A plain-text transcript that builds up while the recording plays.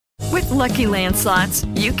Lucky Land Slots,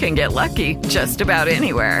 you can get lucky just about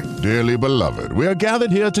anywhere. Dearly beloved, we are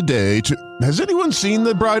gathered here today to... Has anyone seen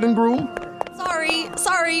the bride and groom?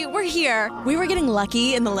 Sorry, we're here. We were getting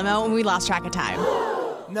lucky in the limo and we lost track of time.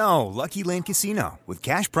 No, Lucky Land Casino, with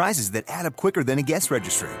cash prizes that add up quicker than a guest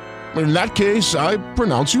registry. In that case, I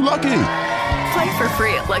pronounce you lucky. Play for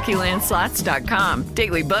free at LuckyLandSlots.com.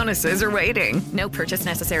 Daily bonuses are waiting. No purchase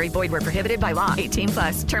necessary. Void where prohibited by law.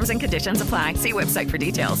 18+. Terms and conditions apply. See website for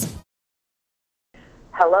details.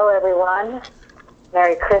 Hello, everyone.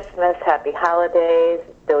 Merry Christmas. Happy holidays.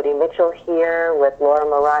 Dodie Mitchell here with Laura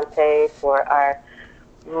Mirante for our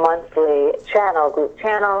monthly group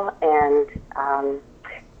channel. And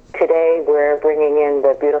today we're bringing in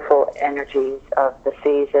the beautiful energies of the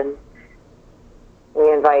season.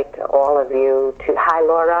 We invite all of you to... Hi,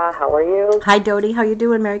 Laura. How are you? Hi, Dodie. How you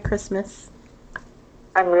doing? Merry Christmas.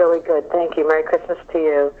 I'm really good. Thank you. Merry Christmas to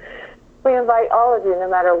you. We invite all of you, no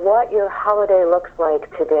matter what your holiday looks like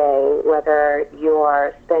today, whether you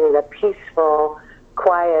are spending a peaceful,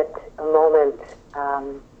 quiet moment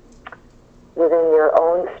within your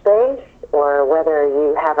own space, or whether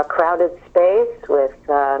you have a crowded space with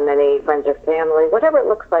many friends or family, whatever it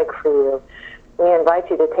looks like for you. We invite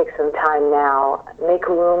you to take some time now, make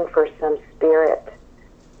room for some spirit,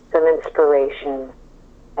 some inspiration,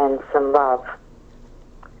 and some love.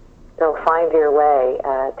 So find your way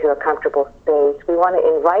to a comfortable space. We want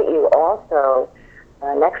to invite you also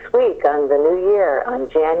next week on the new year, on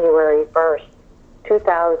January 1st,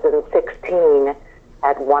 2016,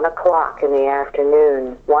 at 1 o'clock in the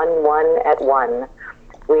afternoon, 1 at 1.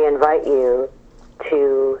 We invite you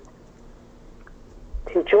to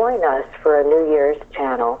join us for a New Year's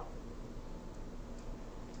channel.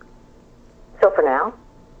 So for now,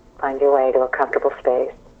 find your way to a comfortable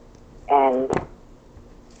space and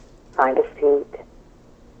find a seat.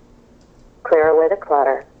 Clear away the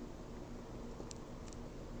clutter.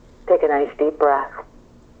 Take a nice deep breath.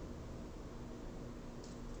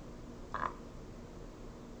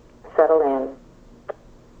 Settle in.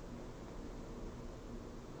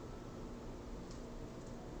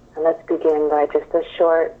 And let's begin by just a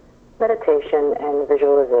short meditation and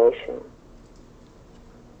visualization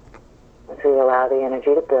as we allow the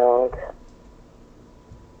energy to build.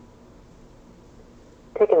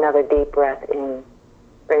 Take another deep breath in,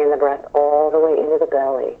 bringing the breath all the way into the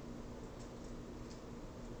belly.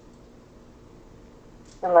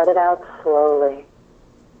 And let it out slowly.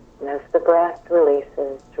 And as the breath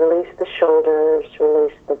releases, release the shoulders,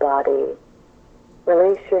 release the body,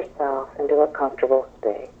 release yourself into a comfortable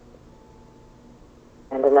space.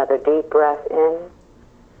 And another deep breath in.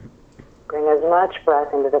 Bring as much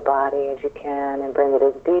breath into the body as you can and bring it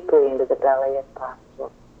as deeply into the belly as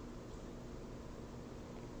possible.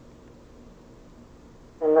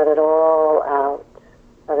 And let it all out.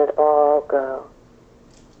 Let it all go.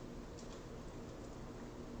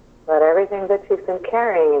 Let everything that you've been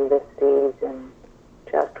carrying in this season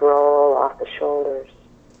just roll off the shoulders.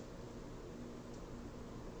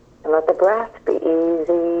 And let the breath be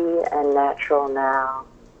easy and natural now,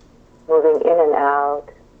 moving in and out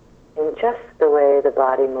in just the way the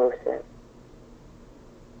body moves it.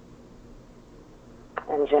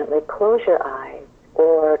 And gently close your eyes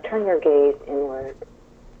or turn your gaze inward.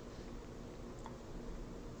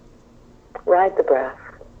 Ride the breath.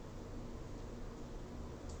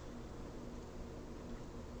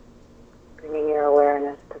 Bringing your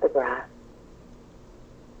awareness to the breath,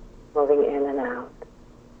 moving in and out.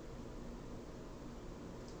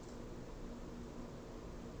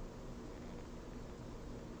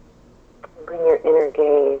 Bring your inner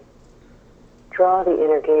gaze, draw the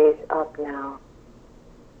inner gaze up now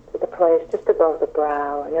to the place just above the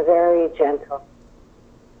brow in a very gentle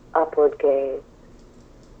upward gaze.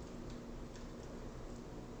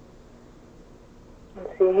 And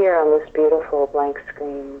see here on this beautiful blank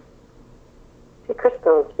screen, see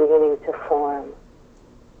crystals beginning to form.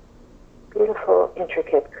 Beautiful,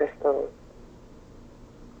 intricate crystals.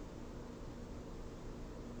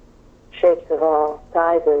 Shapes of all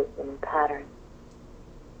sizes and patterns.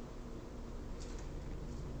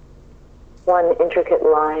 One intricate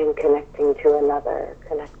line connecting to another,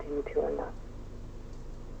 connecting to another.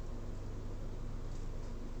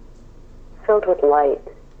 Filled with light.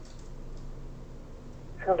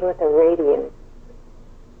 Filled with a radiance.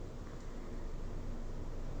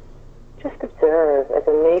 Just observe as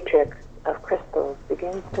a matrix of crystals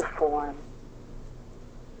begins to form.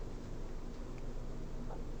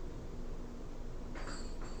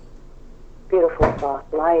 Beautiful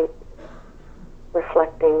soft light,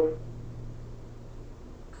 reflecting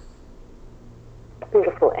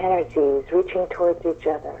beautiful energies reaching towards each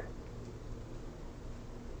other.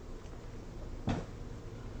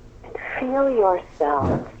 feel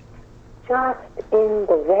yourself just in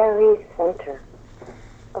the very center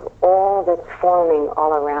of all that's forming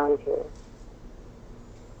all around you,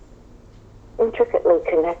 intricately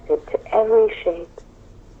connected to every shape,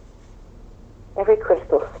 every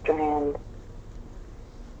crystal strand,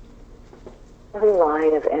 every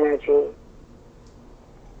line of energy,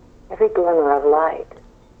 every glimmer of light.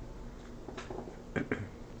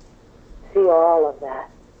 See all of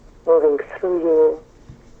that moving through you,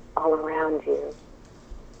 all around you.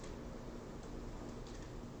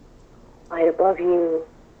 Light above you,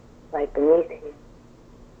 light beneath you,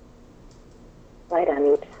 light on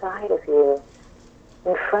each side of you,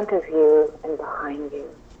 in front of you and behind you.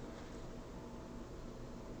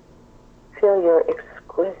 Feel your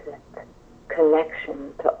exquisite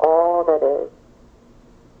connection to all that is.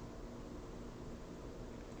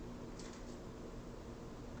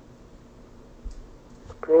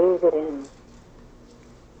 Breathe it in.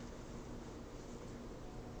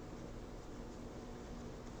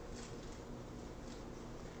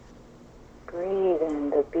 Breathe in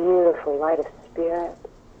the beautiful light of spirit.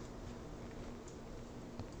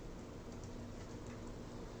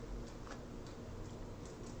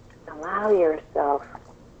 Allow yourself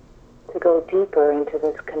to go deeper into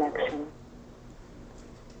this connection,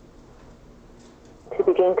 to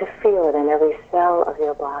begin to feel it in every cell of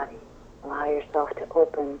your body. Allow yourself to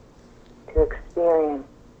open, to experience,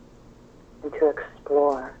 and to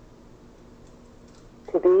explore,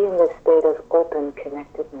 to be in this state of open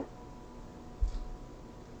connectedness.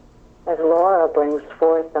 As Laura brings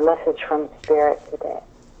forth the message from Spirit today,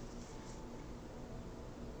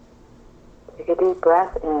 take a deep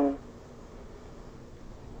breath in,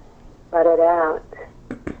 let it out,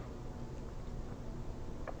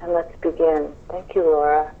 and let's begin. Thank you,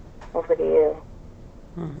 Laura. Over to you.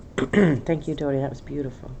 Thank you, Dodi. That was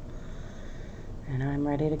beautiful. And I'm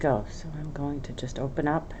ready to go. So I'm going to just open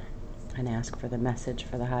up and ask for the message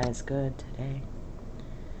for the highest good today.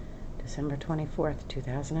 December 24th,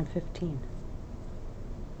 2015.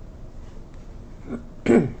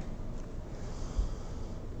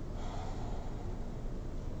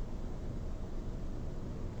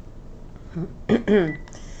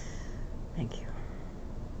 Thank you.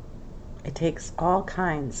 It takes all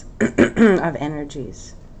kinds of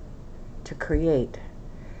energies to create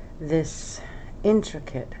this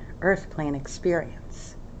intricate earth plane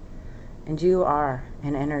experience. And you are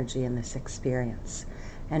an energy in this experience.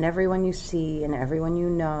 And everyone you see, and everyone you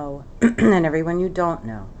know, and everyone you don't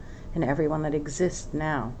know, and everyone that exists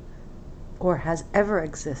now, or has ever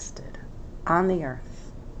existed on the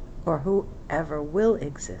earth, or whoever will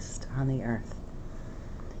exist on the earth,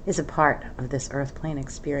 is a part of this earth plane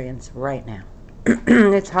experience right now.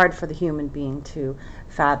 It's hard for the human being to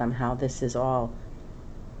fathom how this is all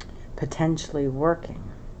potentially working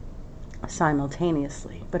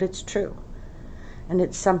simultaneously, but it's true. And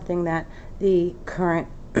it's something that the current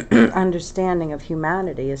understanding of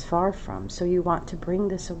humanity is far from. So you want to bring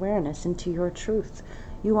this awareness into your truth.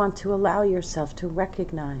 You want to allow yourself to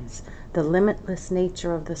recognize the limitless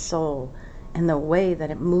nature of the soul and the way that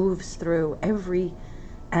it moves through every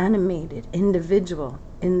animated individual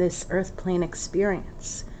in this earth plane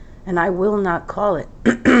experience. And I will not call it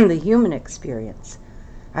the human experience.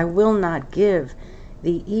 I will not give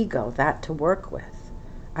the ego that to work with.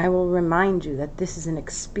 I will remind you that this is an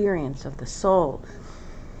experience of the soul,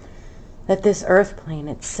 that this earth plane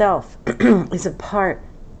itself is a part,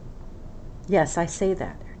 yes, I say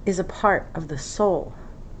that, is a part of the soul,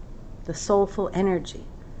 the soulful energy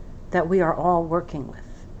that we are all working with.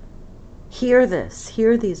 Hear this,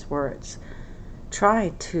 hear these words.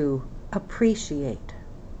 Try to appreciate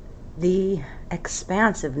the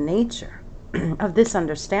expansive nature of this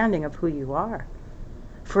understanding of who you are.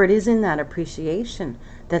 For it is in that appreciation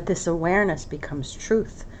that this awareness becomes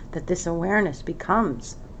truth, that this awareness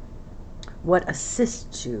becomes what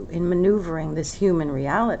assists you in maneuvering this human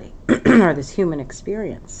reality or this human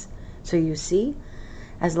experience. So you see,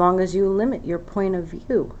 as long as you limit your point of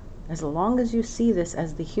view, as long as you see this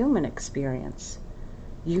as the human experience,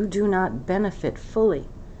 you do not benefit fully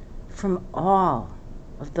from all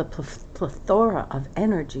of the plethora of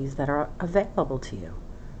energies that are available to you.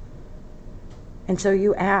 And so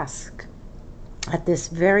you ask, at this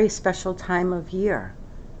very special time of year,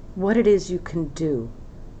 what it is you can do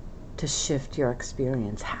to shift your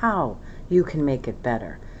experience, how you can make it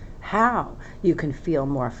better, how you can feel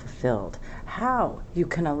more fulfilled, how you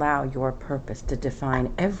can allow your purpose to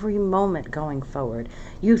define every moment going forward.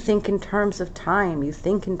 You think in terms of time, you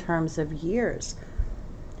think in terms of years.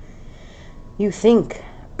 You think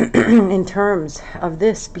in terms of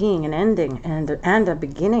this being an ending and a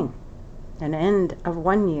beginning. an end of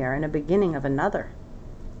one year and a beginning of another.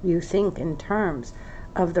 You think in terms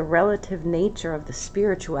of the relative nature of the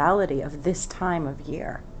spirituality of this time of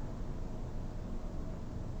year.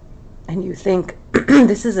 And you think,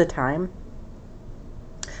 this is a time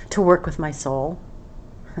to work with my soul.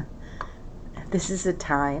 This is a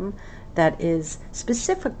time that is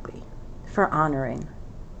specifically for honoring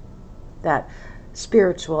that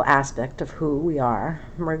spiritual aspect of who we are,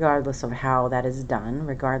 regardless of how that is done,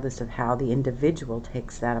 regardless of how the individual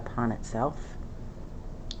takes that upon itself.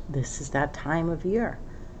 This is that time of year.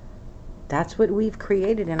 That's what we've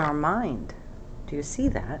created in our mind. Do you see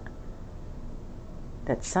that?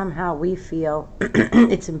 That somehow we feel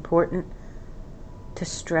it's important to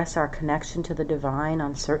stress our connection to the divine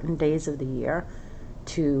on certain days of the year,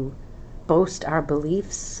 to boast our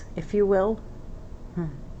beliefs, if you will,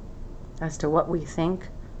 as to what we think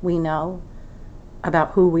we know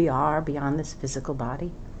about who we are beyond this physical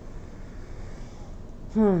body.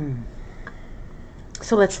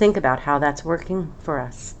 So let's think about how that's working for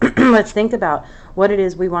us. Let's think about what it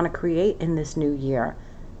is we want to create in this new year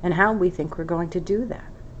and how we think we're going to do that.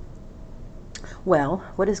 Well,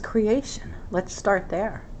 what is creation? Let's start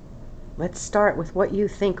there. Let's start with what you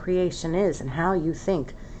think creation is and how you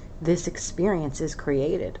think this experience is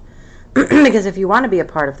created. Because if you want to be a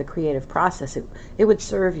part of the creative process, it would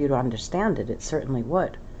serve you to understand it. It certainly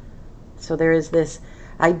would. So there is this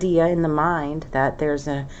idea in the mind that there's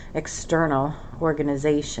an external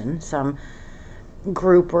organization, some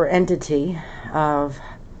group or entity of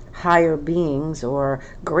higher beings or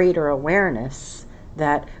greater awareness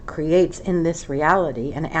that creates in this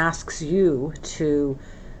reality and asks you to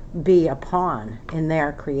be a pawn in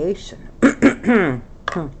their creation.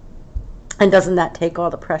 And doesn't that take all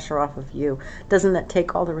the pressure off of you? Doesn't that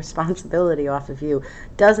take all the responsibility off of you?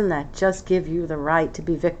 Doesn't that just give you the right to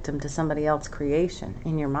be victim to somebody else's creation,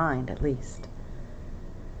 in your mind at least?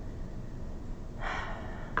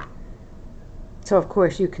 So of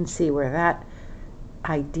course you can see where that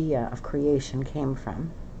idea of creation came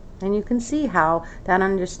from. And you can see how that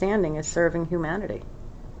understanding is serving humanity.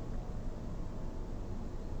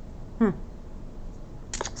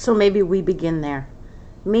 So maybe we begin there.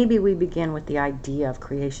 Maybe we begin with the idea of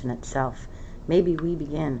creation itself. Maybe we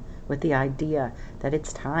begin with the idea that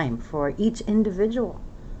it's time for each individual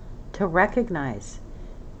to recognize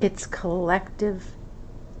its collective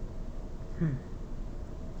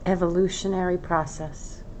evolutionary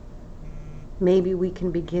process. Maybe we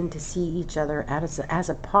can begin to see each other as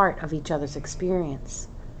a part of each other's experience.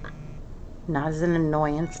 Not as an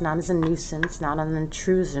annoyance, not as a nuisance, not an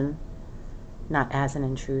intrusion, not as an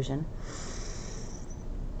intrusion.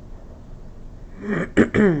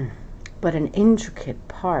 But an intricate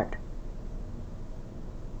part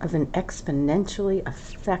of an exponentially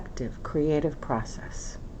effective creative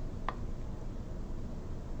process.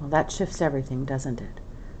 Well, that shifts everything, doesn't it?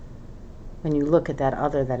 When you look at that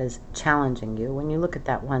other that is challenging you, when you look at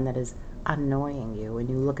that one that is annoying you, when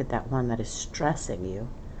you look at that one that is stressing you,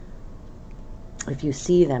 if you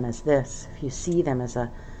see them as this, if you see them as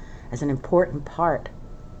an important part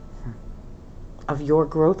of your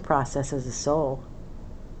growth process as a soul,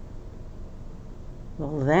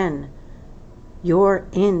 well then you're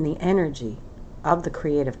in the energy of the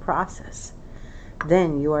creative process.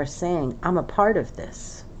 Then you are saying, I'm a part of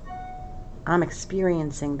this. I'm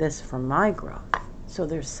experiencing this for my growth. So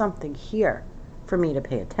there's something here for me to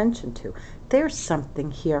pay attention to. There's something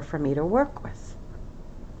here for me to work with,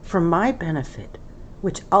 for my benefit,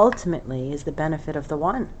 which ultimately is the benefit of the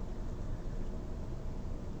one.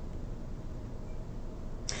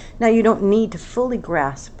 Now, you don't need to fully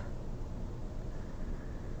grasp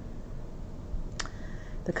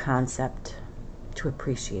the concept to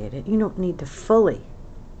appreciate it. You don't need to fully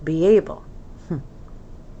be able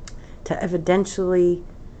to evidentially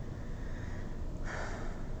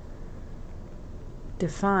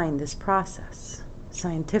define this process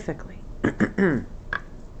scientifically.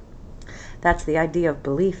 That's the idea of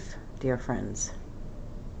belief, dear friends.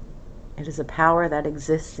 It is a power that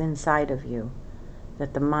exists inside of you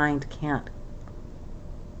that the mind can't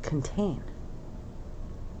contain.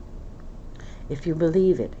 If you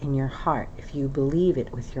believe it in your heart, if you believe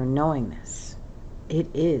it with your knowingness, it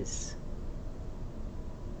is.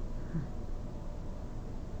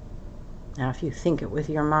 Now, if you think it with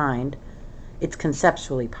your mind, it's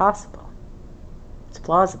conceptually possible. It's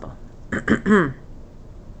plausible. But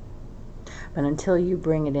until you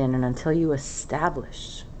bring it in and until you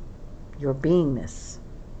establish your beingness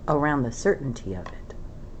around the certainty of it,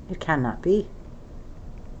 it cannot be.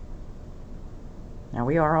 Now,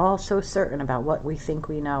 we are all so certain about what we think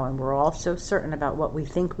we know, and we're all so certain about what we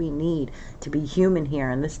think we need to be human here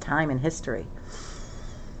in this time in history.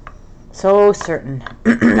 So certain,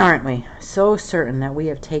 aren't we? So certain that we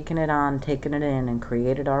have taken it on, taken it in, and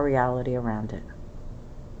created our reality around it.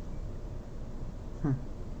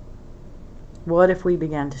 What if we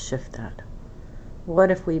began to shift that?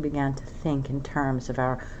 What if we began to think in terms of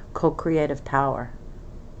our co-creative power?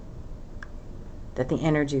 That the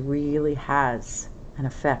energy really has an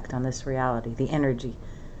effect on this reality. The energy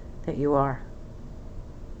that you are.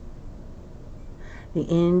 The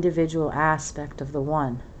individual aspect of the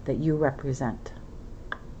one that you represent.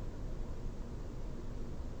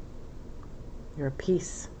 You're a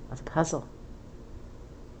piece of a puzzle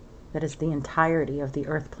that is the entirety of the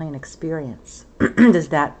earth plane experience. Does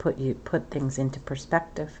that put things into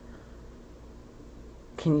perspective?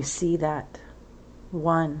 Can you see that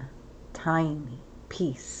one tiny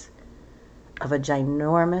piece of a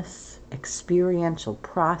ginormous experiential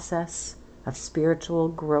process of spiritual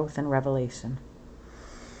growth and revelation?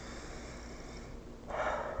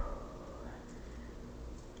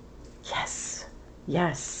 Yes,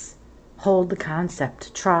 yes. Hold the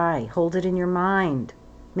concept. Try. Hold it in your mind.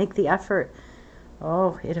 Make the effort.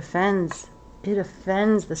 Oh, it offends. It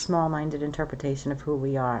offends the small-minded interpretation of who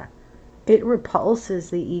we are. It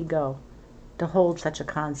repulses the ego to hold such a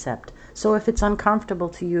concept. So if it's uncomfortable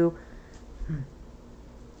to you,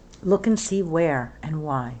 look and see where and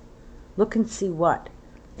why. Look and see what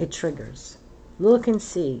it triggers. Look and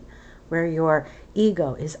see where your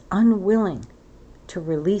ego is unwilling to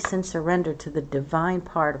release and surrender to the divine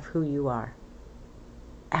part of who you are.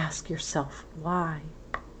 Ask yourself why.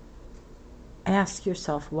 Ask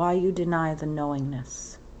yourself why you deny the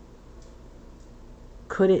knowingness.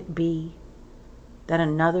 Could it be that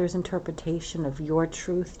another's interpretation of your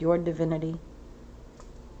truth, your divinity,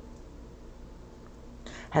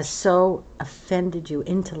 has so offended you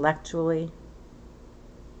intellectually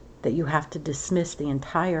that you have to dismiss the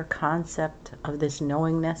entire concept of this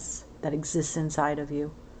knowingness that exists inside of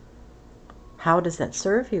you? How does that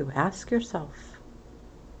serve you? Ask yourself.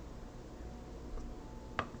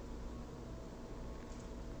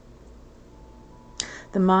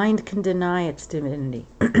 The mind can deny its divinity.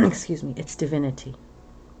 Excuse me, its divinity.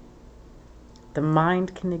 The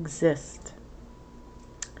mind can exist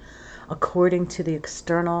according to the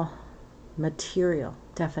external material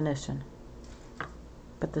definition.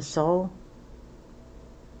 But the soul,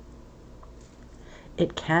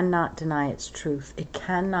 it cannot deny its truth. It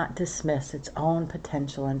cannot dismiss its own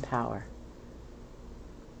potential and power.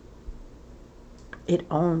 It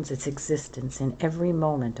owns its existence in every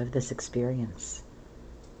moment of this experience.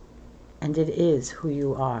 And it is who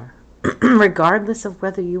you are, regardless of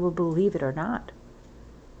whether you will believe it or not.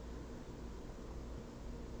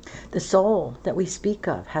 The soul that we speak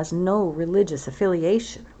of has no religious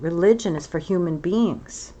affiliation. Religion is for human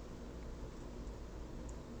beings.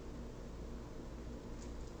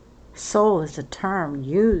 Soul is a term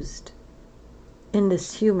used in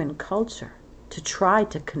this human culture to try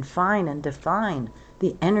to confine and define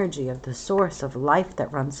the energy of the source of life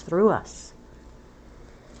that runs through us.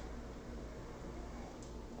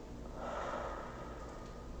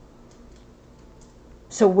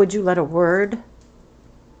 So would you let a word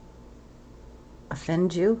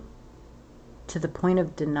offend you to the point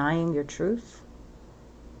of denying your truth?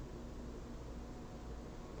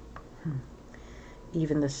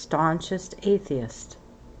 Even the staunchest atheist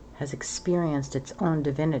has experienced its own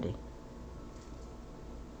divinity.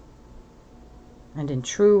 And in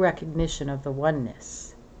true recognition of the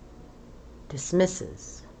oneness,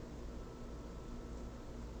 dismisses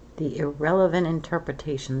the irrelevant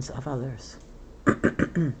interpretations of others.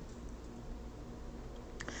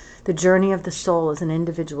 The journey of the soul is an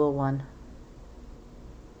individual one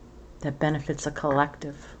that benefits a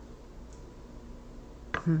collective.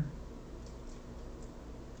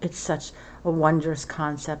 It's such a wondrous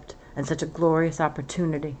concept and such a glorious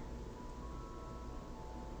opportunity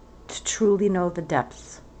to truly know the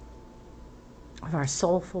depths of our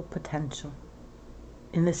soulful potential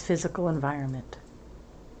in this physical environment.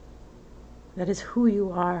 That is who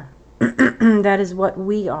you are. That is what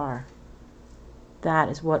we are. That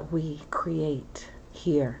is what we create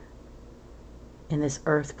here in this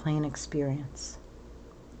earth plane experience.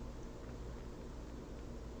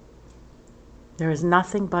 There is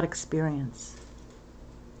nothing but experience.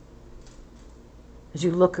 As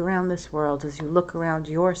you look around this world, as you look around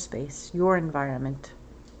your space, your environment,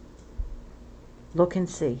 look and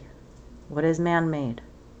see what is man-made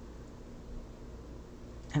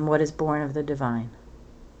and what is born of the divine.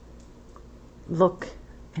 Look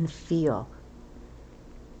and feel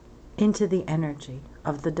into the energy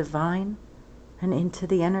of the divine and into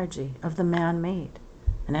the energy of the man-made.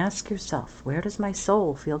 And ask yourself, where does my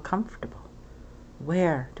soul feel comfortable?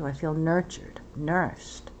 Where do I feel nurtured,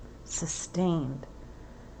 nourished, sustained,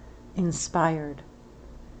 inspired?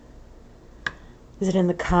 Is it in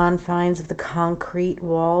the confines of the concrete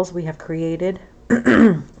walls we have created?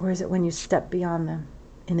 Or is it when you step beyond them,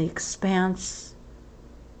 in the expanse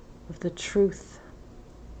of the truth,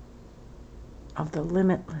 of the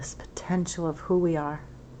limitless potential of who we are?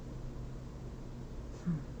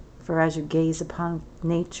 For as you gaze upon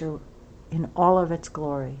nature in all of its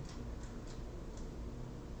glory,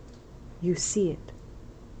 you see it.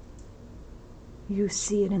 You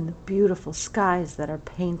see it in the beautiful skies that are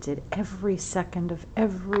painted every second of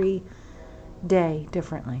every day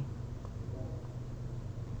differently.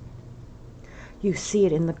 You see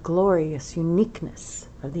it in the glorious uniqueness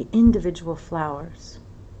of the individual flowers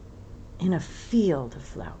in a field of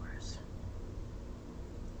flowers.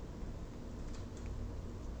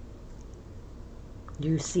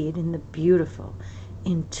 You see it in the beautiful,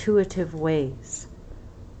 intuitive ways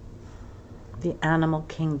the animal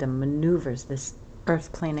kingdom maneuvers this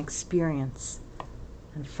earth plane experience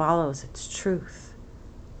and follows its truth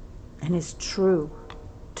and is true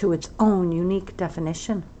to its own unique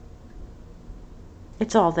definition.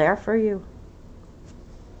 It's all there for you.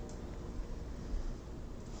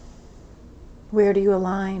 Where do you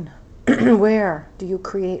align? Where do you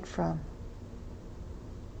create from?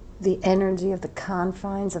 The energy of the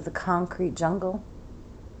confines of the concrete jungle?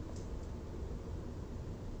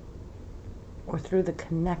 Or through the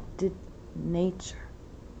connected nature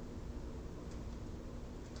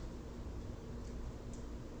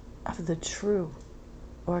of the true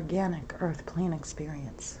organic earth plane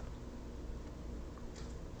experience?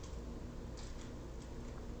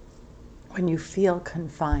 When you feel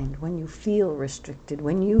confined, when you feel restricted,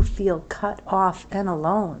 when you feel cut off and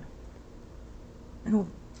alone, and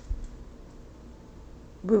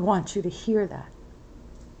we want you to hear that.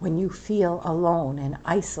 When you feel alone and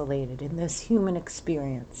isolated in this human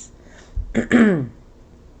experience, you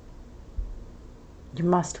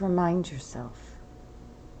must remind yourself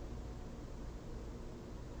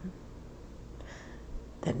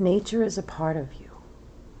that nature is a part of you.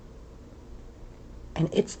 And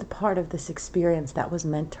it's the part of this experience that was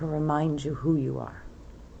meant to remind you who you are.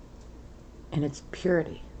 In its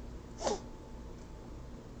purity.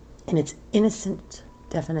 In its innocent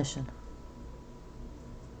definition.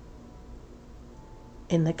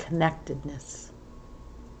 In the connectedness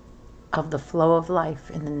of the flow of life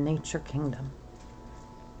in the nature kingdom.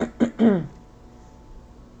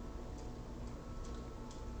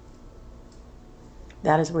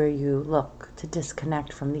 That is where you look to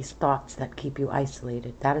disconnect from these thoughts that keep you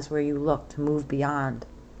isolated. That is where you look to move beyond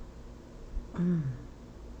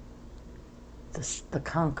the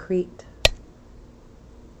concrete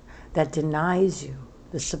that denies you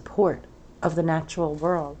the support of the natural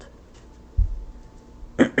world.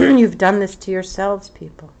 You've done this to yourselves,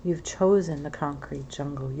 people. You've chosen the concrete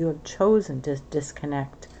jungle. You have chosen to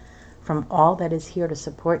disconnect from all that is here to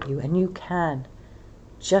support you. And you can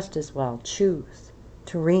just as well choose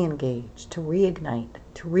to re-engage, to reignite,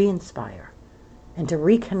 to re-inspire, and to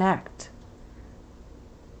reconnect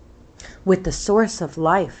with the source of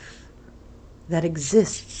life that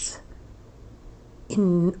exists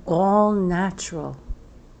in all natural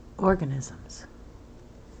organisms.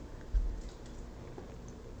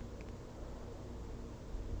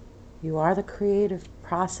 You are the creative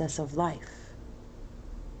process of life.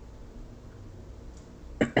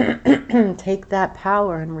 Take that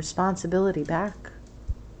power and responsibility back.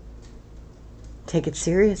 Take it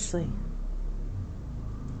seriously.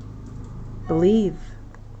 Believe.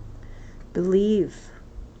 Believe.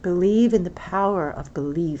 Believe in the power of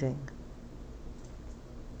believing.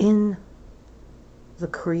 In the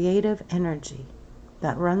creative energy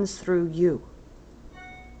that runs through you.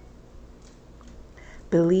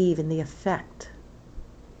 Believe in the effect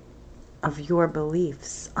of your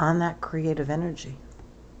beliefs on that creative energy.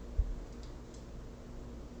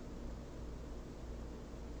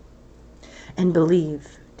 And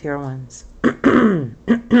believe, dear ones,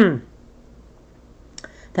 that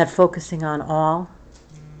focusing on all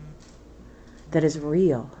that is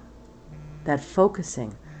real, that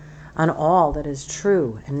focusing on all that is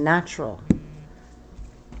true and natural,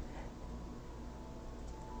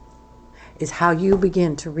 is how you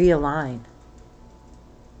begin to realign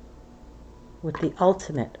with the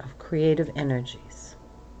ultimate of creative energies,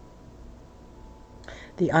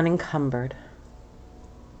 the unencumbered,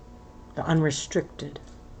 the unrestricted,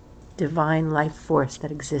 divine life force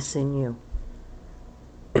that exists in you.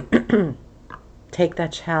 Take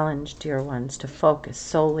that challenge, dear ones, to focus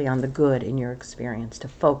solely on the good in your experience, to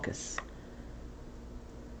focus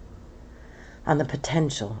on the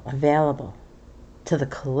potential available to the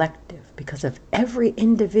collective because of every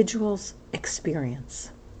individual's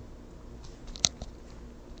experience.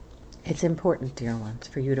 It's important, dear ones,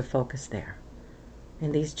 for you to focus there.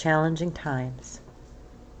 In these challenging times,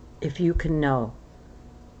 if you can know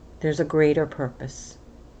there's a greater purpose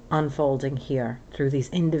unfolding here through these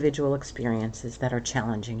individual experiences that are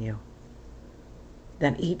challenging you,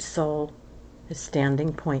 that each soul is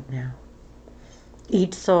standing point now.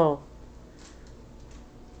 Each soul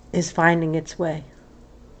is finding its way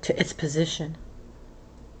to its position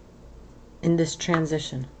in this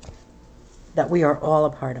transition that we are all a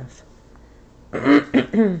part of.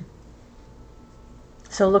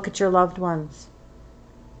 So look at your loved ones.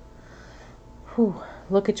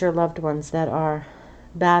 Look at your loved ones that are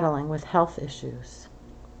battling with health issues,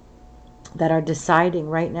 that are deciding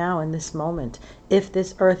right now in this moment if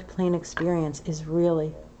this earth plane experience is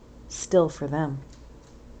really still for them.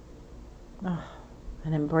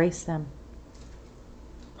 And embrace them.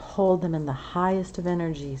 Hold them in the highest of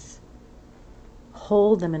energies.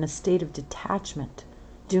 Hold them in a state of detachment.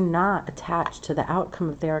 Do not attach to the outcome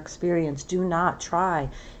of their experience. Do not try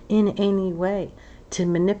in any way to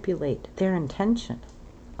manipulate their intention.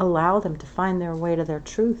 Allow them to find their way to their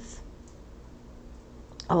truth.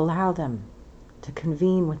 Allow them to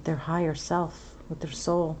convene with their higher self, with their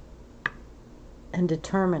soul, and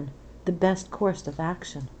determine the best course of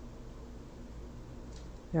action.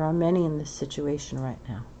 There are many in this situation right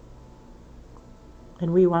now.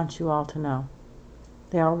 And we want you all to know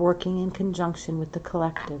they are working in conjunction with the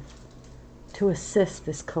collective to assist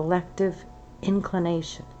this collective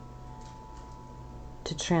inclination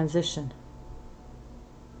to transition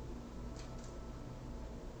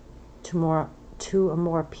to a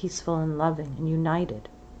more peaceful and loving and united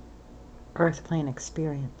earth plane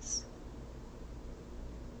experience.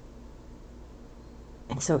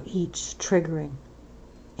 And so each triggering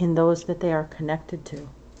in those that they are connected to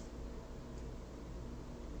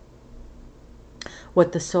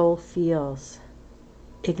what the soul feels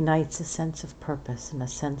ignites a sense of purpose and a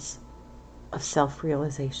sense of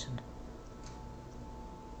self-realization.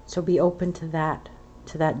 So be open to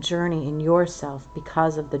that journey in yourself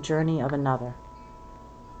because of the journey of another.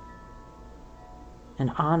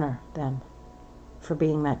 And honor them for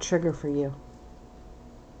being that trigger for you.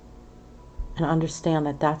 And understand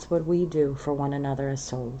that that's what we do for one another as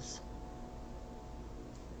souls.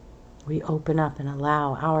 We open up and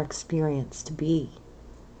allow our experience to be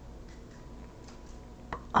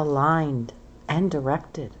aligned and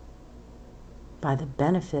directed by the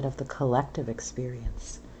benefit of the collective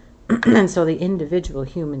experience. And so the individual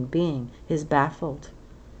human being is baffled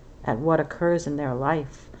at what occurs in their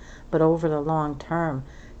life, but over the long term,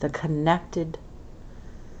 the connected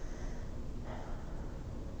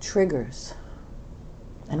triggers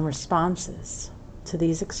and responses to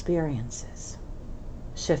these experiences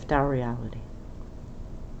shift our reality.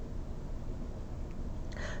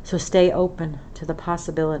 So stay open to the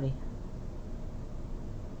possibility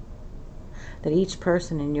that each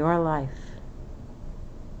person in your life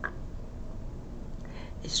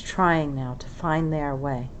is trying now to find their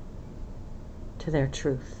way to their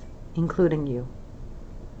truth, including you.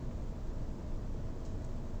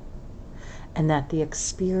 And that the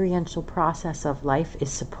experiential process of life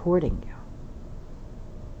is supporting you.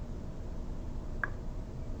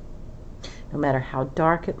 No matter how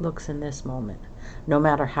dark it looks in this moment, no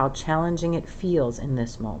matter how challenging it feels in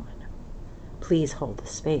this moment, please hold the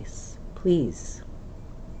space. Please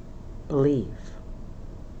believe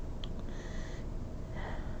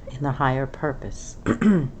in the higher purpose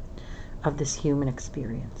of this human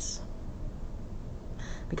experience.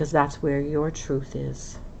 Because that's where your truth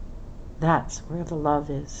is. That's where the love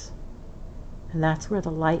is. And that's where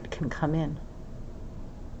the light can come in.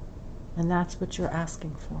 And that's what you're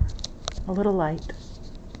asking for. A little light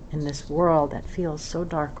in this world that feels so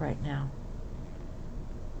dark right now.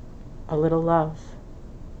 A little love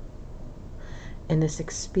in this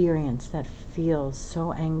experience that feels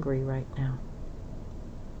so angry right now.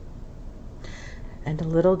 And a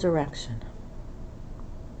little direction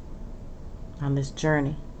on this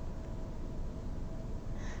journey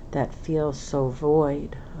that feels so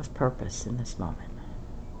void of purpose in this moment.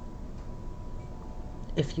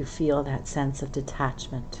 If you feel that sense of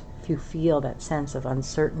detachment, if you feel that sense of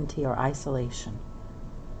uncertainty or isolation,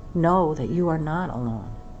 know that you are not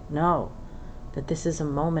alone. Know that this is a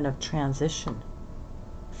moment of transition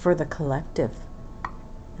for the collective.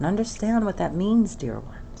 And understand what that means, dear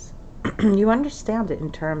ones. You understand it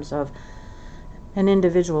in terms of an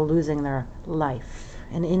individual losing their life,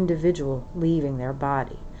 an individual leaving their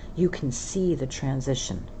body. You can see the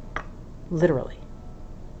transition, literally.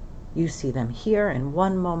 You see them here in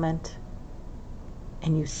one moment,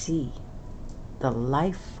 and you see the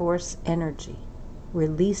life force energy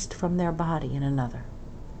released from their body in another.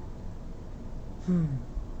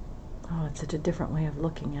 Oh, it's such a different way of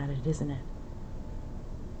looking at it, isn't it?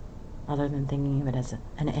 Other than thinking of it as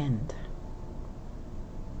an end.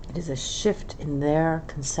 It is a shift in their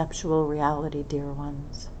conceptual reality, dear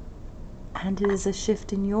ones. And it is a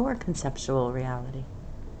shift in your conceptual reality.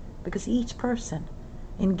 Because each person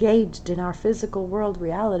engaged in our physical world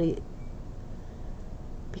reality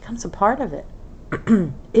becomes a part of it,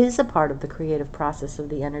 is a part of the creative process of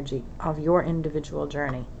the energy of your individual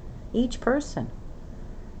journey. Each person,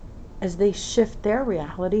 as they shift their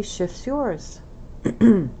reality, shifts yours.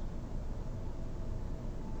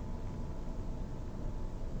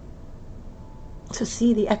 To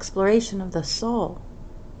see the exploration of the soul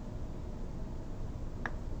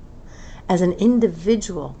as an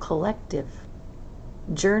individual, collective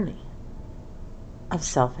journey of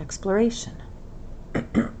self-exploration.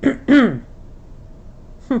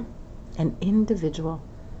 An individual,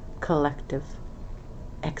 collective,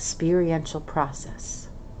 experiential process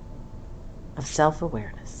of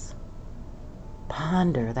self-awareness.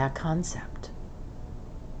 Ponder that concept.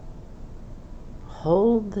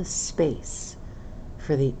 Hold the space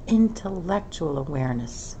for the intellectual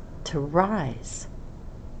awareness to rise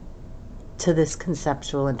to this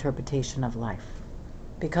conceptual interpretation of life,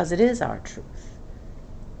 because it is our truth.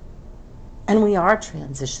 And we are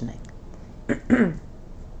transitioning.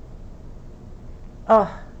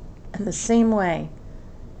 Oh, in the same way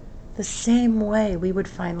we would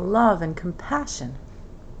find love and compassion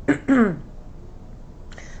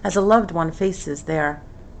as a loved one faces their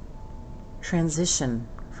transition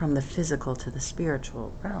from the physical to the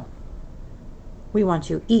spiritual realm. We want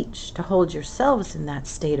you each to hold yourselves in that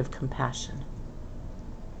state of compassion.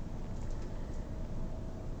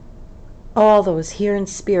 All those here in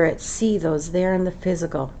spirit see those there in the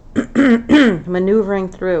physical, maneuvering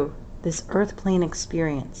through this earth plane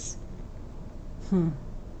experience,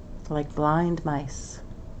 like blind mice.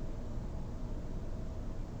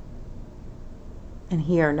 And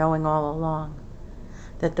here, knowing all along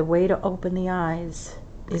that the way to open the eyes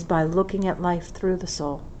is by looking at life through the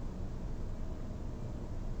soul,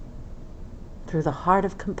 through the heart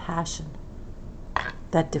of compassion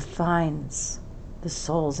that defines the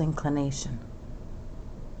soul's inclination.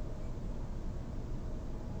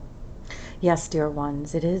 Yes, dear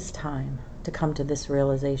ones, it is time to come to this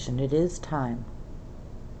realization. It is time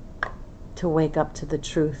to wake up to the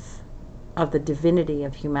truth of the divinity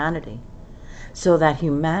of humanity, so that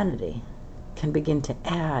humanity can begin to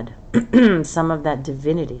add some of that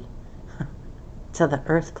divinity to the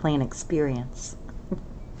earth plane experience.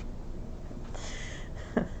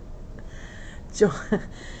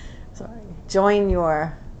 Join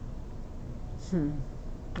your,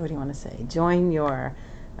 what do you want to say? Join your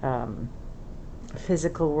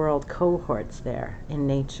physical world cohorts there in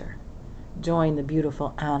nature. Join the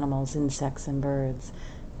beautiful animals, insects, and birds.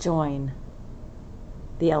 Join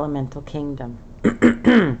the elemental kingdom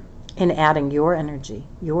in adding your energy,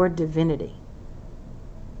 your divinity,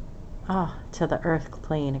 to the earth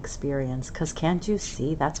plane experience. Because can't you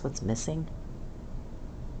see that's what's missing?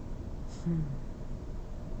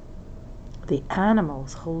 The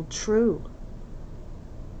animals hold true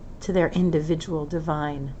to their individual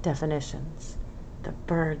divine definitions. The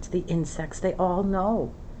birds, the insects, they all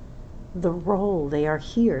know the role they are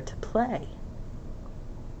here to play,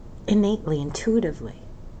 innately, intuitively.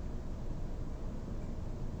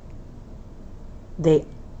 They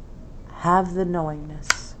have the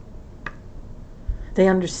knowingness. They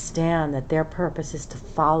understand that their purpose is to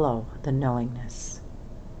follow the knowingness,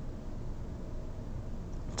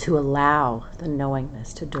 to allow the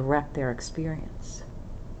knowingness to direct their experience.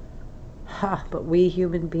 But we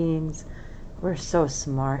human beings, we're so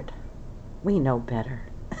smart. We know better.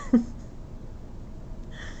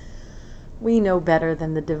 We know better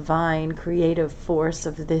than the divine creative force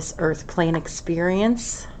of this earth plane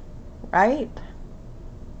experience, right?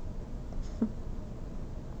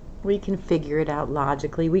 We can figure it out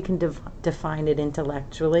logically. We can define it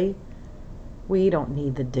intellectually. We don't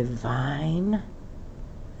need the divine.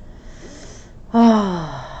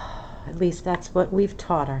 At least that's what we've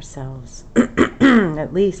taught ourselves.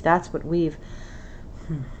 At least that's what we've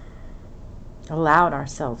allowed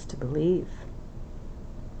ourselves to believe.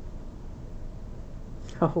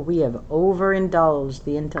 Oh, we have overindulged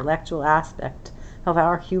the intellectual aspect of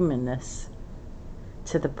our humanness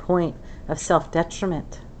to the point of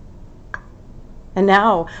self-detriment. And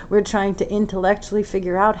now we're trying to intellectually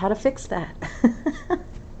figure out how to fix that.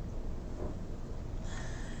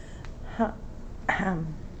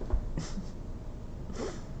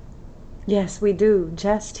 Yes, we do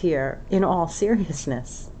jest here in all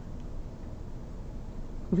seriousness.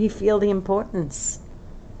 We feel the importance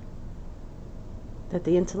that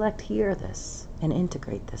the intellect hear this and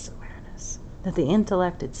integrate this awareness, that the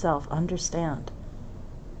intellect itself understand.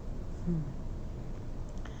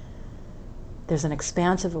 There's an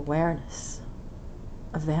expansive awareness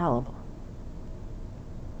available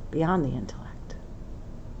beyond the intellect,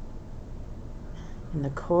 in the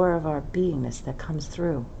core of our beingness that comes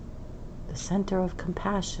through the center of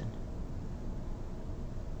compassion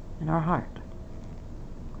in our heart.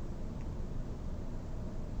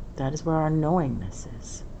 That is where our knowingness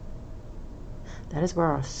is. That is where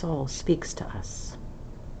our soul speaks to us.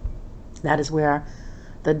 That is where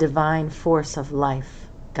the divine force of life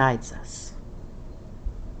guides us.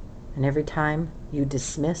 And every time you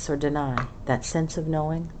dismiss or deny that sense of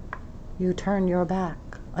knowing, you turn your back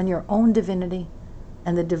on your own divinity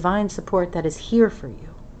and the divine support that is here for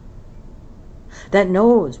you, that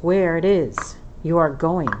knows where it is you are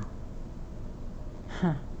going,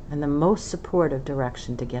 and the most supportive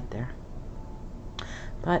direction to get there.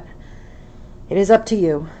 But it is up to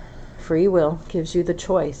you. Free will gives you the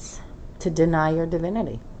choice to deny your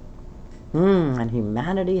divinity. And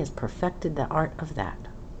humanity has perfected the art of that.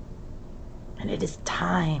 And it is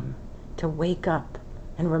time to wake up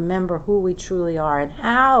and remember who we truly are and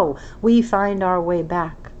how we find our way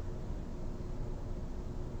back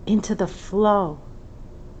into the flow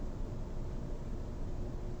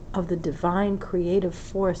of the divine creative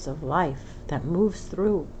force of life that moves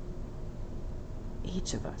through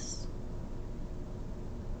each of us.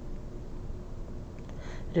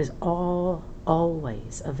 It is all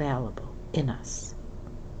always available in us.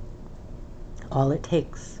 All it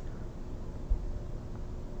takes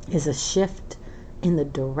is a shift in the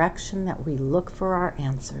direction that we look for our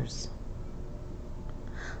answers.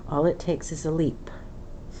 All it takes is a leap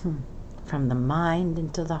from the mind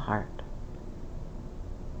into the heart.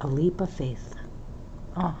 A leap of faith.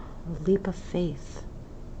 Oh, a leap of faith.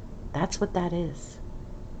 That's what that is.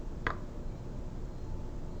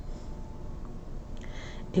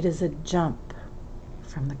 It is a jump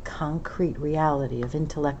from the concrete reality of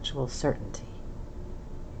intellectual certainty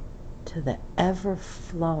to the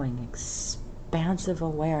ever-flowing, expansive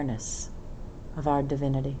awareness of our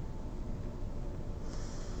divinity.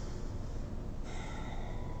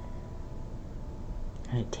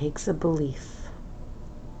 And it takes a belief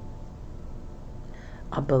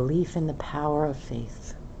in the power of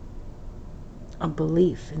faith, a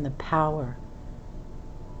belief in the power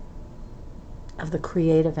of the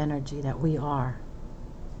creative energy that we are,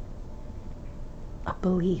 a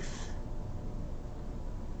belief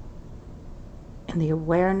in the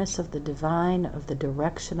awareness of the divine, of the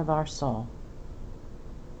direction of our soul,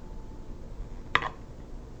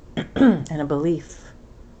 and a belief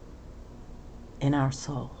in our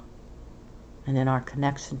soul and in our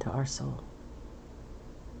connection to our soul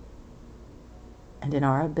and in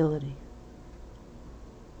our ability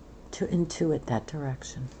to intuit that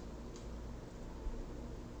direction,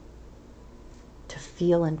 to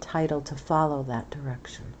feel entitled to follow that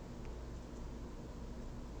direction.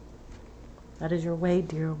 That is your way,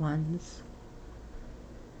 dear ones,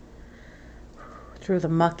 through the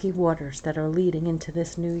mucky waters that are leading into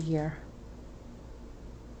this new year.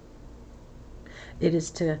 It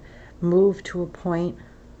is to move to a point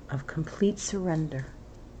of complete surrender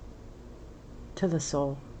to the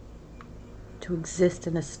soul, to exist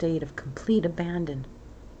in a state of complete abandon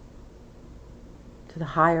to the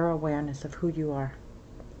higher awareness of who you are.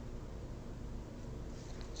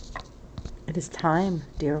 It is time,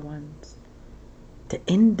 dear ones, to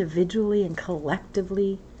individually and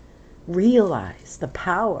collectively realize the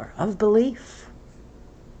power of belief,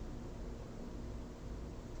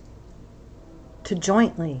 to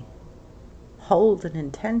jointly hold an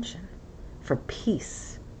intention for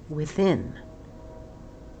peace within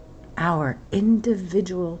our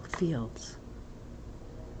individual fields.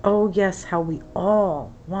 Oh yes, how we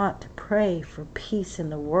all want to pray for peace in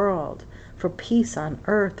the world, for peace on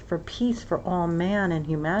earth, for peace for all man and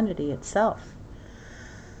humanity itself.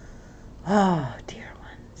 Oh, dear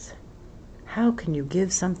ones, how can you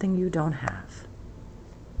give something you don't have?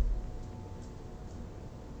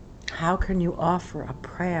 How can you offer a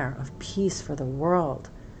prayer of peace for the world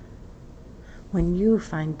when you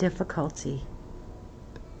find difficulty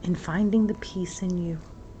in finding the peace in you?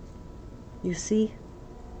 You see,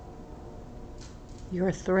 you're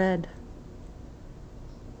a thread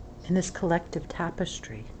in this collective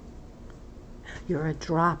tapestry, You're a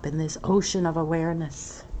drop in this ocean of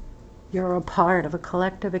awareness. You're a part of a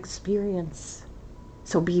collective experience.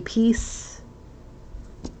 So be peace.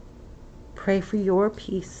 Pray for your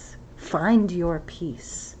peace. Find your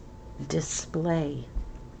peace. Display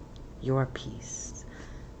your peace.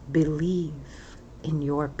 Believe in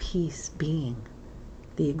your peace being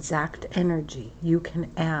the exact energy you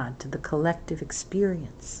can add to the collective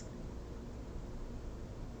experience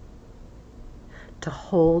to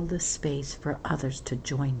hold the space for others to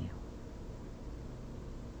join you.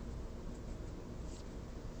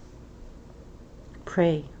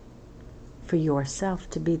 Pray for yourself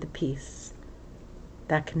to be the peace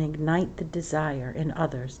that can ignite the desire in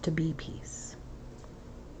others to be peace.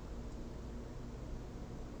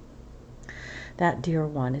 That, dear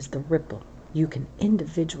one, is the ripple you can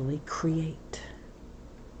individually create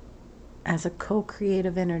as a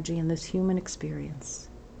co-creative energy in this human experience.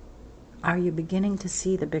 Are you beginning to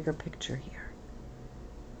see the bigger picture here?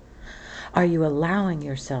 Are you allowing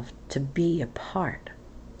yourself to be a part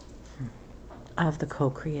of the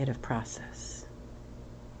co-creative process?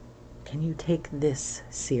 Can you take this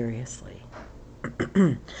seriously?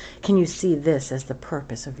 Can you see this as the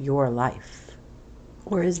purpose of your life?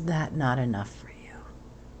 Or is that not enough for you?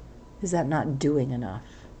 Is that not doing enough?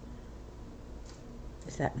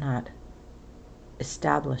 Is that not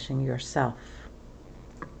establishing yourself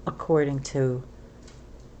according to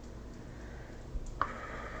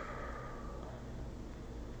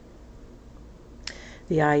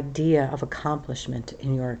the idea of accomplishment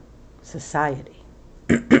in your society?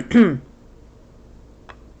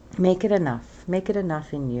 Make it enough. Make it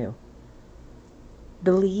enough in you.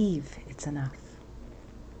 Believe it's enough.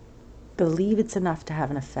 Believe it's enough to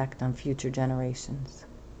have an effect on future generations,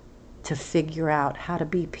 to figure out how to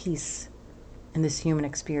be peace in this human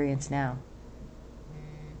experience now.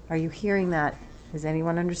 Are you hearing that? Is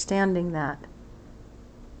anyone understanding that?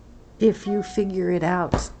 If you figure it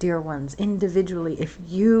out, dear ones, individually, if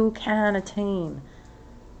you can attain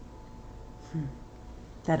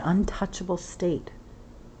that untouchable state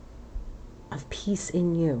of peace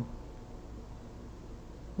in you,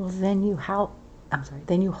 well, then you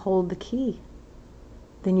then you hold the key.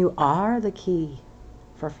 Then you are the key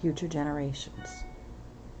for future generations.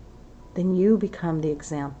 Then you become the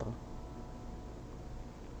example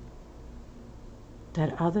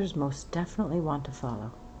that others most definitely want to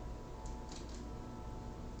follow.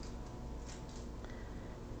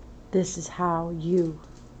 This is how you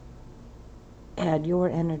add your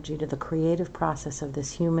energy to the creative process of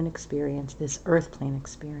this human experience, this earth plane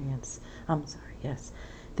experience.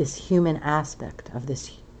 This human aspect of this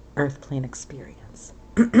earth plane experience.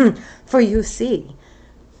 For you see,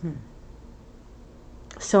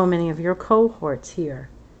 so many of your cohorts here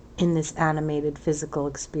in this animated physical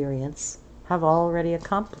experience have already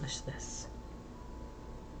accomplished this.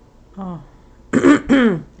 Oh.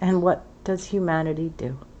 And what does humanity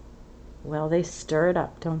do? Well, they stir it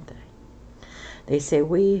up, don't they? They say,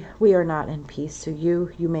 we are not in peace, so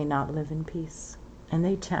you may not live in peace. And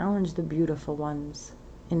they challenge the beautiful ones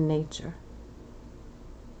in nature.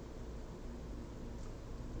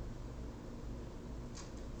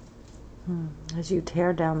 As you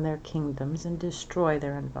tear down their kingdoms and destroy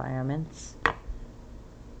their environments,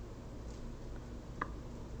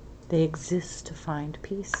 they exist to find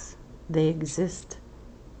peace. They exist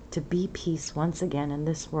to be peace once again in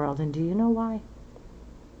this world. And do you know why?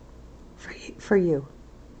 For you.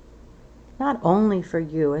 Not only for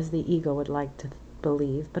you, as the ego would like to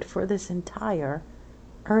believe, but for this entire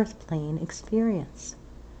earth plane experience.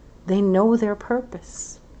 They know their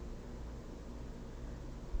purpose.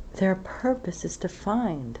 Their purpose is to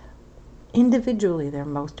find individually their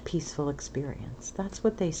most peaceful experience. That's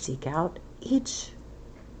what they seek out. Each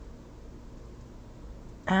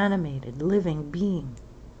animated, living being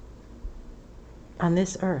on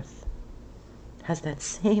this earth has that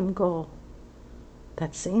same goal,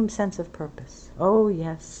 that same sense of purpose. Oh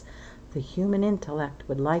yes, the human intellect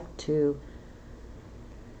would like to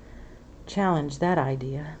challenge that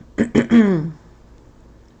idea.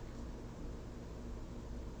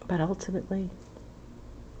 But ultimately,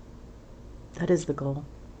 that is the goal.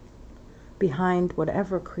 Behind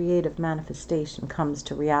whatever creative manifestation comes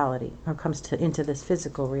to reality, or comes into this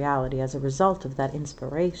physical reality as a result of that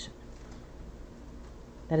inspiration,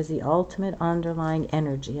 that is the ultimate underlying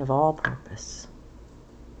energy of all purpose.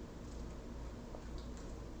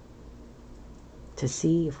 To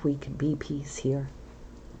see if we could be peace here.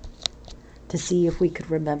 To see if we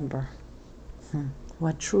could remember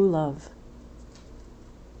what true love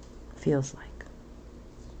feels like.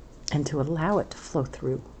 And to allow it to flow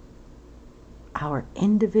through our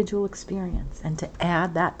individual experience and to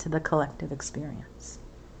add that to the collective experience.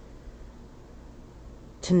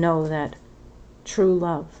 To know that true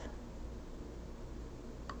love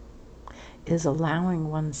is allowing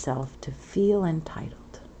oneself to feel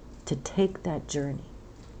entitled, to take that journey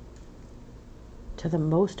to the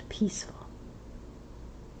most peaceful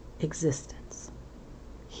existence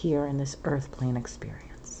here in this earth plane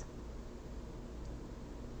experience.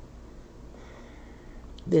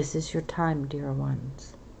 This is your time, dear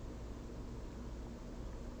ones,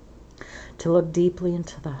 to look deeply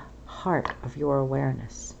into the heart of your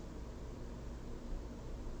awareness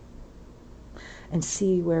and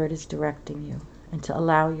see where it is directing you, and to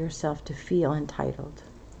allow yourself to feel entitled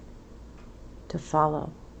to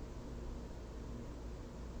follow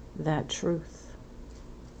that truth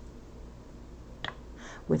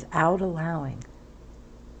without allowing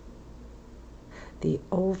the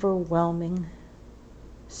overwhelming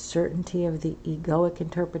certainty of the egoic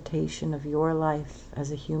interpretation of your life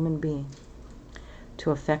as a human being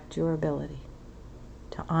to affect your ability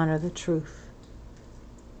to honor the truth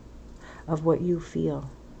of what you feel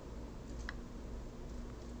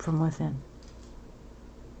from within.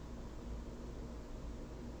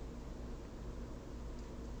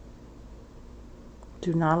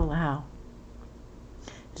 Do not allow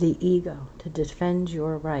the ego to defend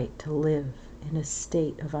your right to live in a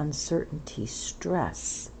state of uncertainty,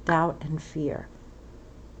 stress, doubt, and fear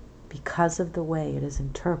because of the way it is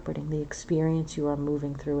interpreting the experience you are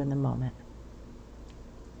moving through in the moment.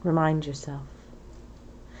 Remind yourself,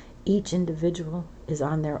 each individual is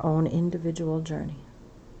on their own individual journey.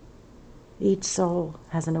 Each soul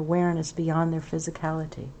has an awareness beyond their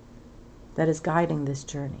physicality that is guiding this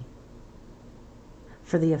journey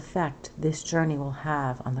for the effect this journey will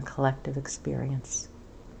have on the collective experience.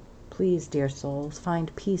 Please, dear souls,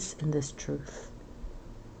 find peace in this truth.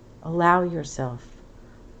 Allow yourself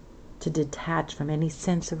to detach from any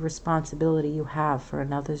sense of responsibility you have for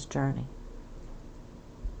another's journey.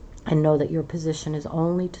 And know that your position is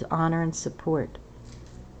only to honor and support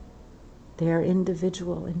their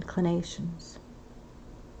individual inclinations,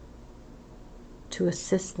 to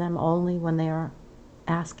assist them only when they are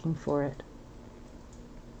asking for it,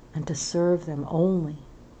 and to serve them only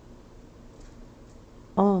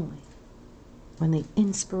when the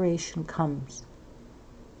inspiration comes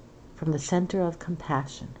from the center of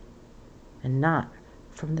compassion and not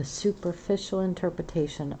from the superficial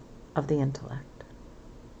interpretation of the intellect.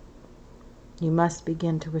 You must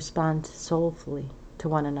begin to respond soulfully to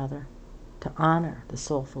one another, to honor the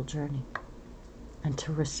soulful journey, and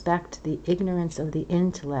to respect the ignorance of the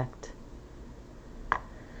intellect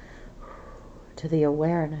to the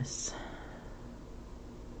awareness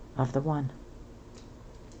of the one.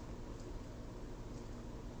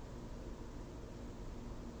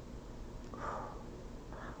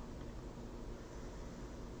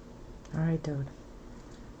 All right, dude.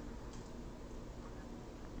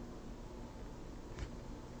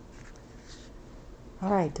 All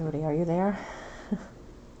right, Dodie, are you there?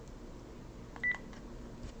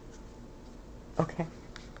 Okay.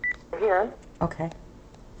 Here. Okay.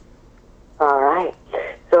 All right.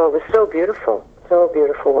 So it was so beautiful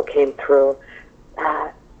what came through.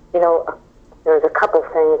 There was a couple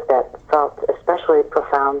things that felt especially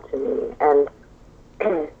profound to me. And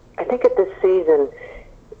I think at this season,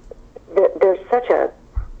 there's such a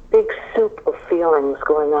big soup of feelings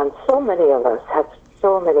going on. So many of us have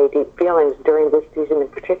so many deep feelings during this season in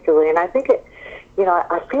particular. And I think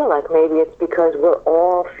I feel like maybe it's because we're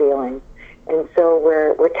all feeling. And so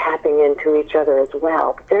we're tapping into each other as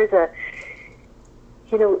well. But there's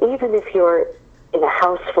even if you're in a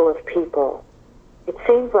house full of people, it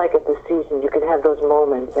seems like at this season you can have those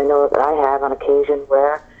moments, I know that I have on occasion,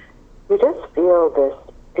 where you just feel this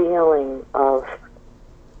feeling of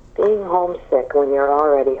being homesick when you're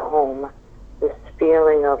already home, this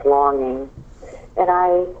feeling of longing. And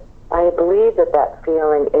I believe that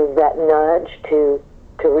feeling is that nudge to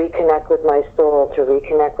reconnect with my soul, to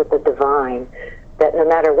reconnect with the divine, that no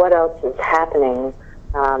matter what else is happening,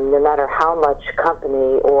 no matter how much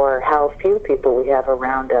company or how few people we have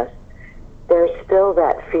around us, there's still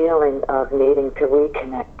that feeling of needing to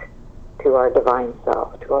reconnect to our divine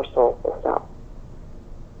self, to our soulful self.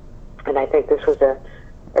 And I think this was a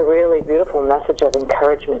really beautiful message of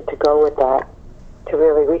encouragement to go with that, to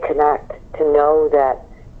really reconnect, to know that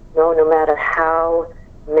no matter how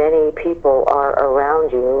many people are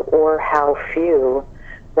around you or how few,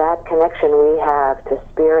 that connection we have to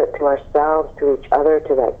spirit, to ourselves, to each other,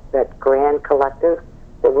 to that grand collective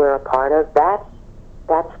that we're a part of,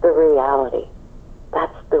 that's the reality.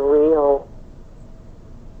 That's the real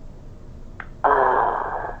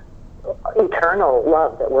eternal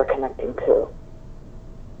love that we're connecting to.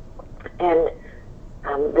 And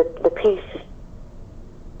the piece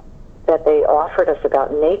that they offered us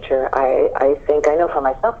about nature, I think, I know for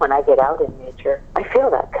myself, when I get out in nature, I feel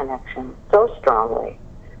that connection so strongly.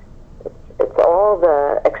 It's all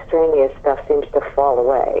the extraneous stuff seems to fall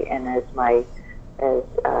away, and as I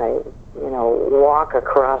walk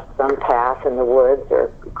across some path in the woods,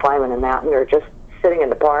 or climbing a mountain, or just sitting in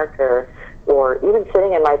the park, or even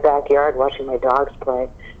sitting in my backyard watching my dogs play,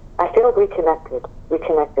 I feel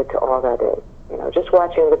reconnected to all that is. Just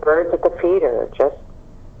watching the birds at the feeder, just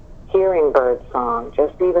hearing bird song,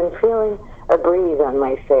 just even feeling a breeze on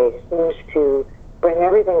my face seems to bring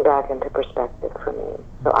everything back into perspective for me.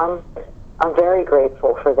 So I'm very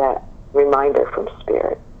grateful for that reminder from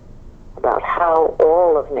Spirit about how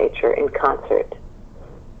all of nature in concert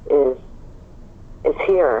is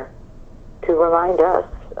here to remind us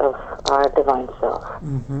of our divine self.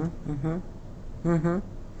 Mm-hmm. Mm-hmm. Mm-hmm.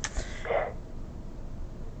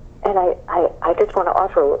 And I just want to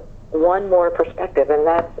offer one more perspective, and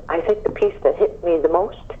that's, I think, the piece that hit me the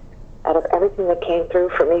most out of everything that came through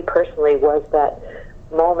for me personally was that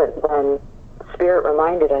moment when Spirit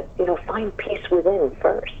reminded us, find peace within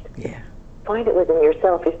first. Yeah. Find it within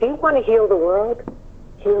yourself. If you want to heal the world,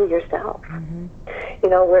 heal yourself. Mm-hmm.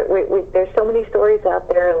 There's so many stories out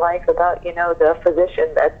there in life about, the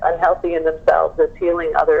physician that's unhealthy in themselves that's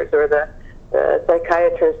healing others, or the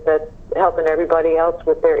psychiatrist that's helping everybody else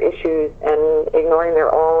with their issues and ignoring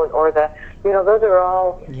their own, or those are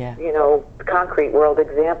all, concrete world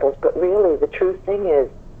examples. But really, the true thing is,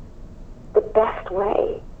 the best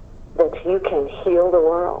way that you can heal the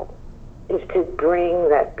world is to bring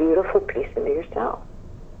that beautiful peace into yourself,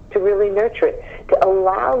 to really nurture it, to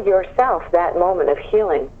allow yourself that moment of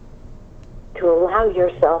healing, to allow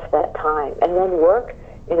yourself that time, and then work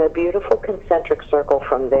in a beautiful concentric circle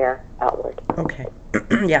from there outward. Okay.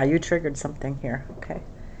 Yeah, you triggered something here. Okay.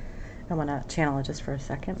 I want to channel it just for a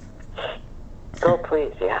second. Oh,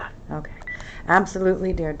 please, yeah. Okay.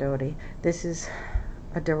 Absolutely, dear Dodie. This is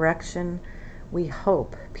a direction we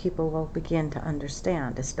hope people will begin to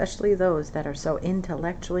understand, especially those that are so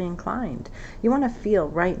intellectually inclined. You want to feel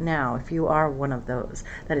right now, if you are one of those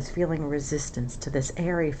that is feeling resistance to this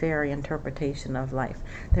airy-fairy interpretation of life,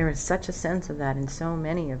 there is such a sense of that in so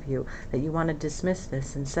many of you that you want to dismiss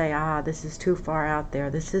this and say, this is too far out there,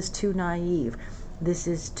 this is too naive, this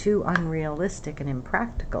is too unrealistic and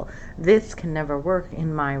impractical, this can never work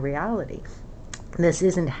in my reality, this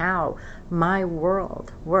isn't how my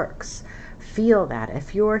world works. Feel that.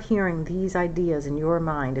 If you're hearing these ideas in your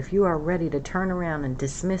mind, if you are ready to turn around and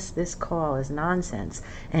dismiss this call as nonsense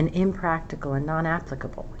and impractical and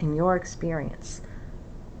non-applicable in your experience,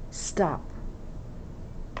 stop.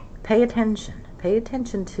 Pay attention. Pay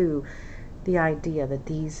attention to the idea that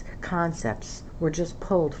these concepts were just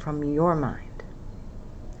pulled from your mind.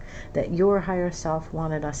 That your higher self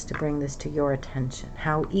wanted us to bring this to your attention.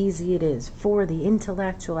 How easy it is for the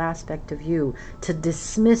intellectual aspect of you to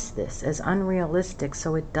dismiss this as unrealistic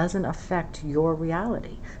so it doesn't affect your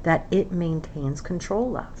reality, that it maintains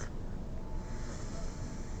control of.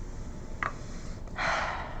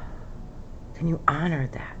 Can you honor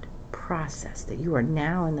that process that you are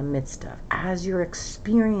now in the midst of as you're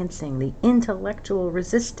experiencing the intellectual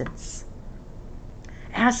resistance?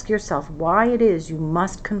 Ask yourself why it is you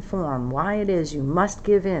must conform, why it is you must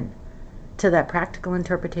give in to that practical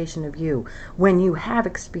interpretation of you when you have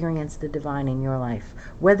experienced the divine in your life,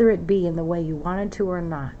 whether it be in the way you wanted to or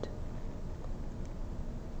not.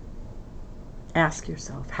 Ask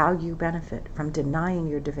yourself how you benefit from denying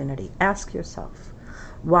your divinity. Ask yourself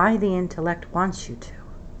why the intellect wants you to.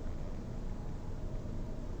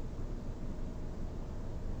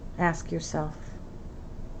 Ask yourself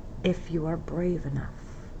if you are brave enough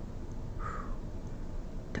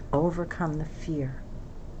to overcome the fear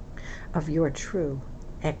of your true,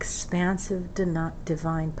 expansive,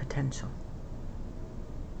 divine potential.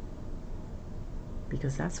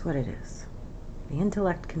 Because that's what it is. The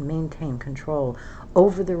intellect can maintain control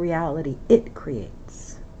over the reality it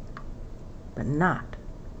creates, but not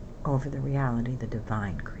over the reality the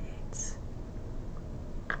divine creates.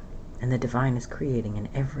 And the divine is creating in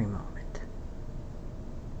every moment.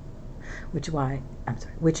 Which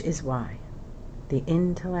is why the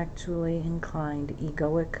intellectually inclined,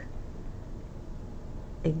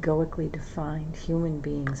 egoically defined human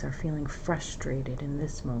beings are feeling frustrated in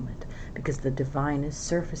this moment, because the divine is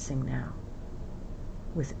surfacing now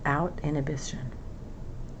without inhibition,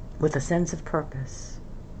 with a sense of purpose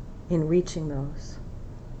in reaching those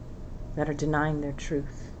that are denying their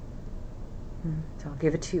truth. So I'll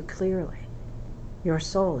give it to you clearly. Your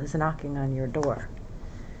soul is knocking on your door.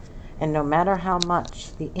 And no matter how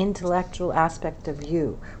much the intellectual aspect of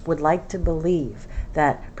you would like to believe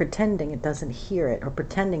that pretending it doesn't hear it or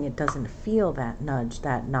pretending it doesn't feel that nudge,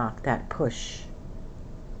 that knock, that push,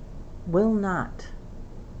 will not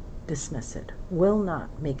dismiss it, will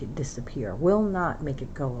not make it disappear, will not make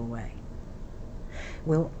it go away,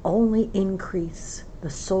 will only increase the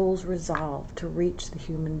soul's resolve to reach the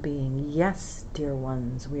human being. Yes, dear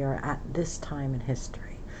ones, we are at this time in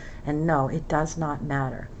history. And no, it does not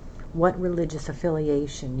matter what religious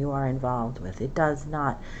affiliation you are involved with. It does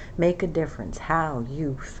not make a difference how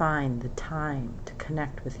you find the time to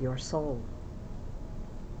connect with your soul.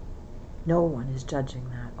 No one is judging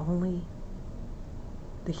that, only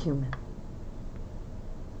the human,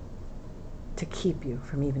 to keep you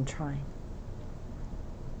from even trying.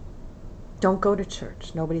 Don't go to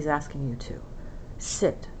church. Nobody's asking you to.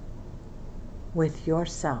 Sit with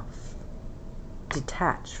yourself,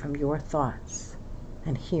 detach from your thoughts,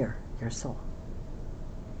 and hear your soul.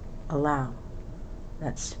 Allow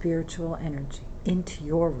that spiritual energy into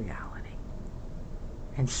your reality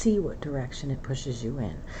and see what direction it pushes you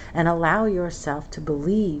in. And allow yourself to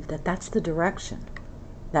believe that that's the direction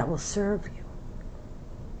that will serve you,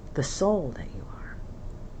 the soul that you are,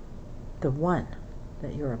 the one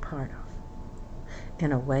that you're a part of,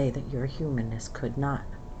 in a way that your humanness could not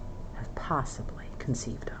have possibly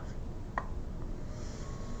conceived of.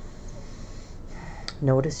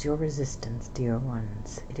 Notice your resistance, dear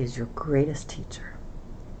ones. It is your greatest teacher.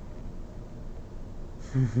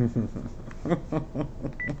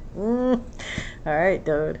 All right,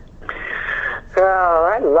 dude.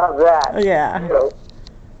 Oh, I love that. Yeah.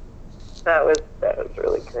 That was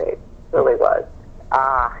really great. It really was.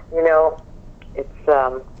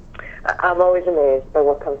 It's I'm always amazed by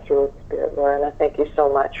what comes through with Spirit, Laura, and I thank you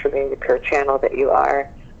so much for being the pure channel that you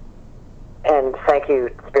are. And thank you,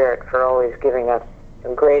 Spirit, for always giving us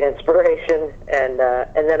some great inspiration and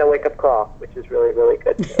then a wake-up call, which is really, really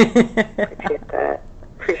good.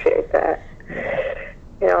 Appreciate that.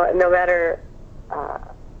 No matter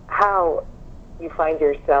how you find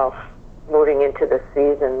yourself moving into the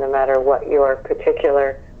season, no matter what your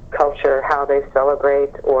particular culture, how they celebrate,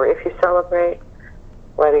 or if you celebrate,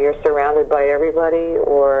 whether you're surrounded by everybody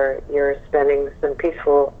or you're spending some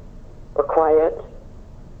peaceful or quiet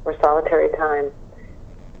or solitary time,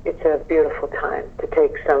 it's a beautiful time to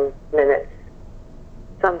take some minutes,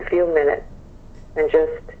 some few minutes, and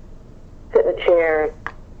just sit in a chair,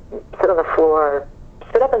 sit on the floor,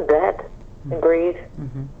 sit up in bed and breathe,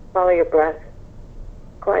 follow your breath,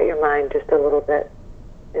 quiet your mind just a little bit,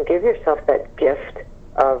 and give yourself that gift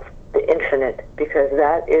of the infinite, because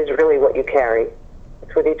that is really what you carry.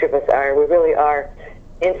 It's what each of us are. We really are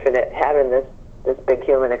infinite, having this big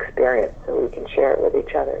human experience, so we can share it with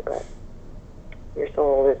each other. But your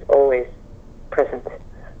soul is always present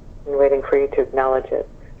and waiting for you to acknowledge it.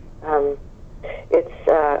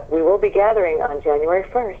 We will be gathering on January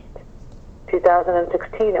 1st,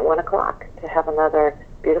 2016 at 1 o'clock to have another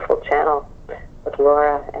beautiful channel with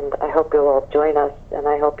Laura, and I hope you'll all join us, and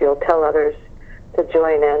I hope you'll tell others to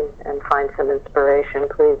join in and find some inspiration.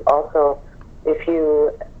 Please also, if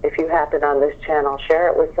you happen on this channel, share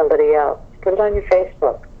it with somebody else. Put it on your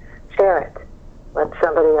Facebook. Share it. Let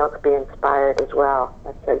somebody else be inspired as well.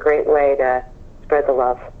 That's a great way to spread the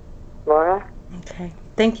love. Laura? Okay.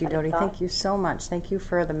 Thank you, Dodie. Thank you so much. Thank you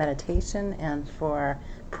for the meditation and for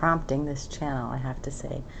prompting this channel, I have to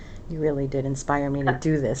say. You really did inspire me to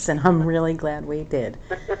do this, and I'm really glad we did.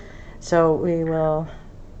 So we will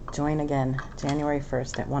join again January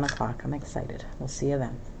 1st at 1 o'clock. I'm excited. We'll see you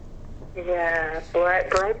then. Yeah.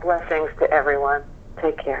 Bright blessings to everyone.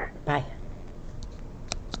 Take care. Bye.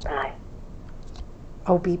 Bye.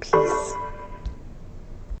 Oh, be peace.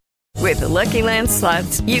 With the Lucky Land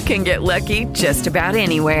Slots, you can get lucky just about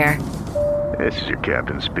anywhere. This is your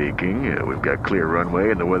captain speaking. We've got clear runway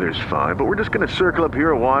and the weather's fine, but we're just going to circle up here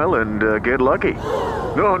a while and get lucky.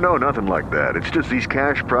 No, nothing like that. It's just these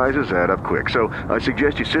cash prizes add up quick. So I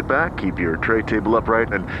suggest you sit back, keep your tray table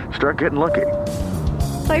upright, and start getting lucky.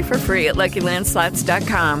 Play for free at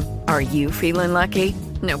LuckyLandSlots.com. Are you feeling lucky?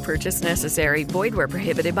 No purchase necessary. Void where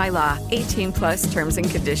prohibited by law. 18+ terms and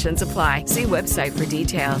conditions apply. See website for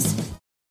details.